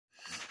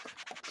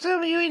So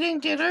are you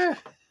eating dinner?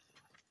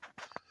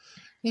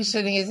 He's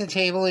sitting at the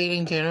table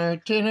eating dinner.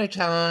 Dinner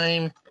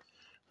time.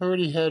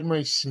 Already had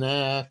my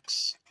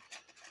snacks.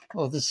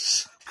 Oh, this is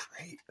so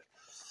great.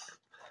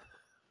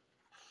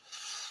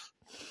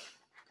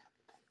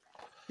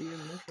 Feed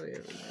him this way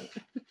every night.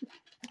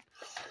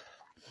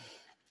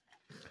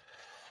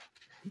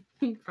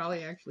 He'd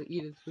probably actually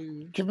eat his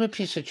food. Give him a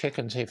piece of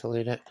chicken, see if he'll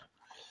eat it.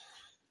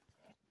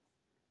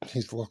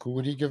 He's looking.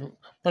 What do you give him?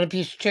 Want a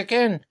piece of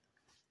chicken?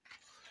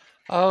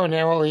 Oh,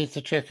 now I'll eat the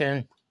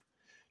chicken.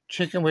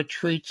 Chicken with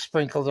treats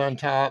sprinkled on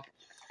top.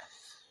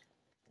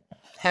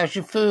 How's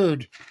your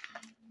food?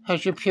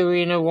 How's your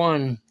Purina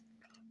 1?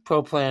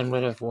 Pro Plan,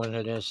 whatever one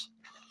it is.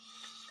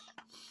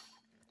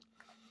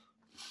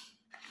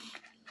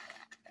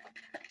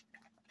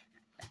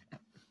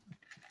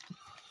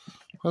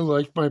 I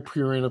like my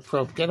Purina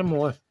Pro. Get him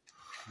more.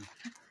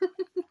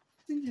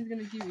 He's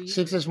gonna keep eating.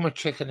 See if there's more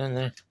chicken in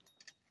there.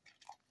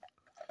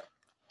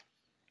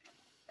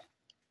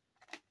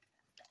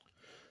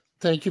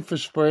 Thank you for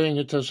spraying.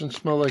 It doesn't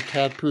smell like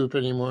cat poop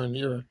anymore in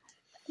here.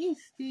 He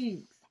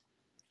stinks.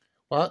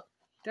 What?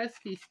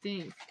 Dusty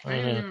stinks. I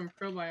I know. give him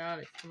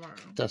probiotics tomorrow.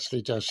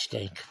 Dusty does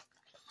stink.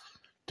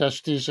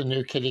 Dusty's a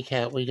new kitty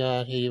cat we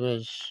got. He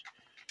was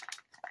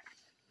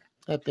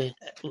a bit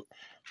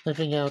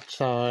living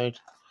outside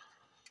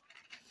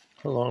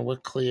along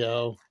with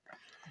Cleo.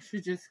 I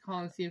should just call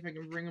and see if I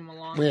can bring him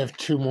along. We have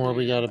 2 more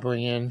we got to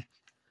bring in,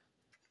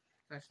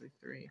 Actually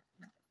 3.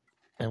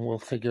 and we'll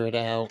figure it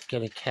out.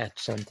 Get a cat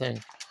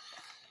something.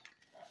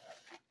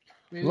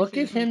 Maybe Look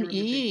we at should just him make a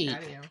big eat.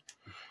 patio.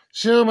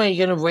 Zoom, are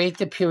you going to rate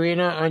the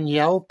Purina on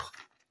Yelp?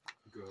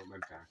 Go out my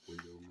back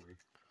window.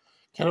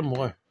 Get him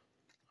more.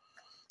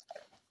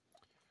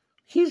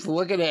 He's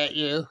looking at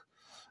you.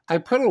 I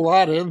put a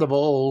lot in the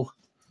bowl.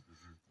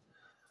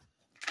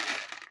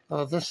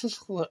 Oh, this is...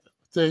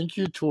 Thank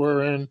you,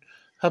 Torin.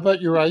 How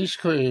about your ice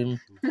cream?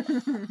 He's got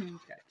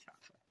chocolate.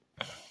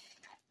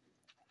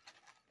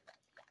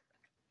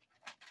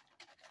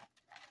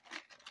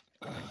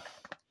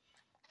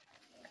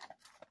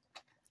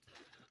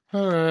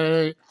 All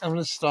right, I'm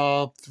going to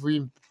stop.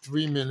 3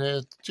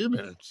 minutes. 2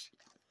 minutes.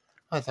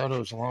 I thought it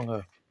was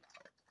longer.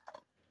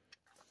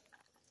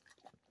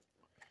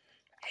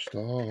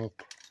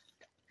 Stop.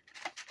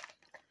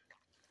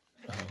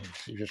 Oh,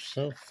 you're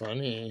so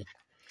funny.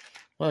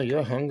 Wow,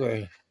 you're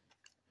hungry.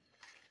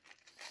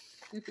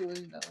 If it was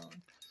done.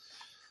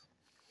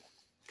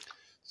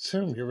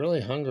 Zoom, you're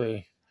really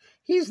hungry.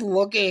 He's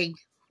looking.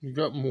 You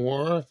got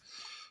more?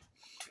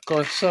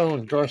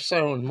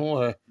 Garcon,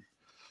 more.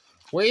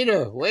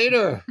 Waiter. Why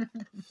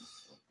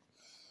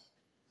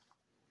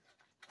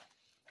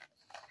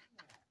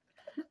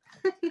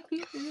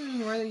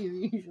do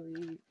you usually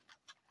eat?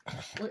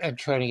 I'm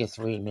trying to get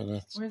 3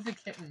 minutes. Where's the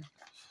kitten?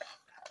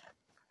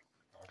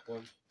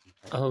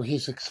 Oh,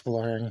 he's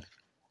exploring.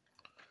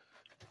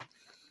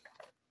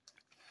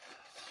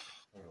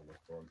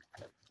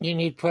 You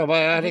need I think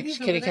probiotics, he's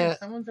over kitty there. cat?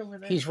 Someone's over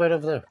there. He's right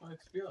over there.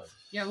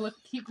 Yeah, look.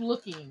 Keep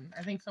looking.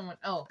 I think someone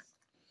else.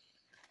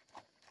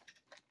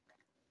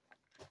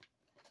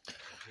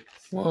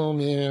 Oh,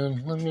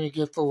 man. I'm going to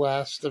get the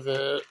last of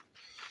it.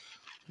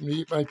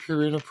 Meet my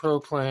Purina Pro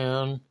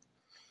Plan.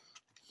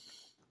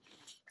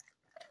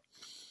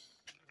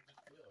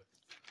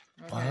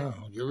 Okay. Wow,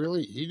 you're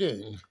really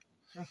eating.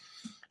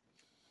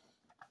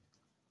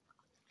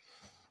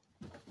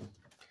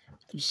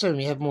 So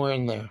you have more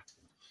in there.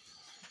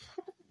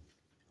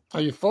 Are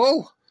you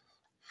full?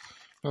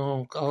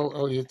 Oh,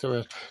 I'll eat the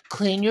rest.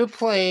 Clean your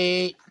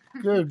plate.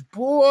 Good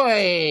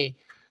boy.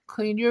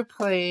 Clean your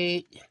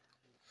plate.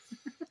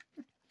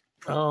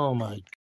 Oh, my